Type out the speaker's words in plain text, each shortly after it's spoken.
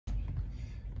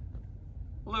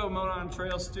Hello Monon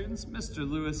Trail students, Mr.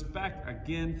 Lewis back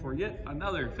again for yet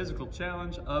another physical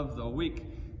challenge of the week.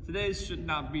 Today's should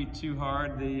not be too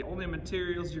hard. The only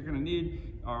materials you're going to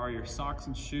need are your socks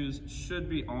and shoes should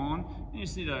be on, and you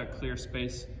just need a clear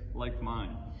space like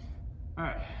mine.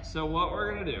 Alright, so what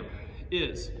we're going to do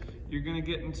is you're going to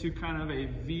get into kind of a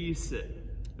V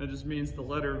sit. That just means the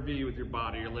letter V with your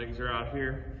body. Your legs are out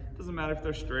here. Doesn't matter if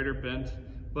they're straight or bent,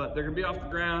 but they're going to be off the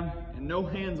ground and no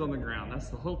hands on the ground. That's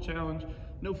the whole challenge.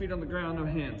 No feet on the ground, no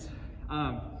hands.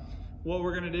 What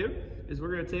we're gonna do is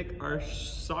we're gonna take our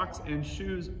socks and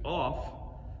shoes off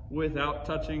without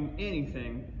touching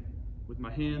anything with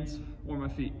my hands or my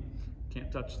feet.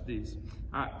 Can't touch these.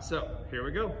 All right, so here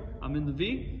we go. I'm in the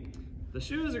V. The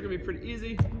shoes are gonna be pretty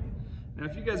easy. Now,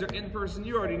 if you guys are in person,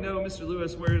 you already know Mr.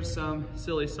 Lewis wears some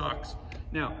silly socks.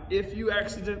 Now, if you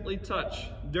accidentally touch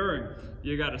during,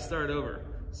 you gotta start over.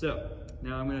 So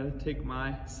now I'm gonna take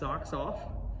my socks off.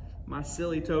 My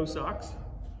silly toe socks.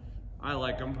 I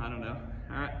like them, I don't know.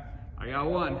 All right, I got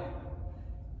one.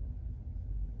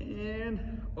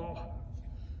 And,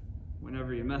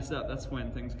 whenever you mess up, that's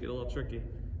when things get a little tricky.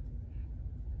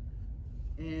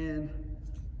 And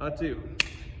a two.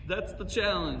 That's the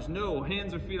challenge. No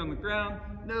hands or feet on the ground.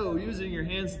 No using your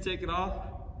hands to take it off.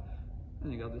 I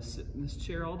think I'll just sit in this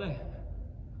chair all day.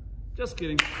 Just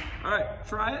kidding. All right,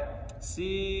 try it.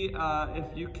 See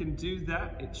if you can do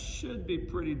that. It should be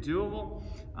pretty doable,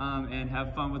 and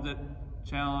have fun with it.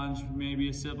 Challenge maybe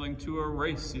a sibling to a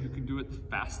race, see who can do it the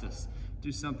fastest.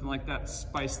 Do something like that,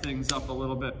 spice things up a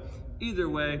little bit. Either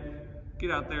way,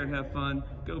 get out there and have fun.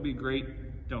 Go be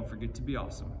great. Don't forget to be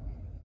awesome.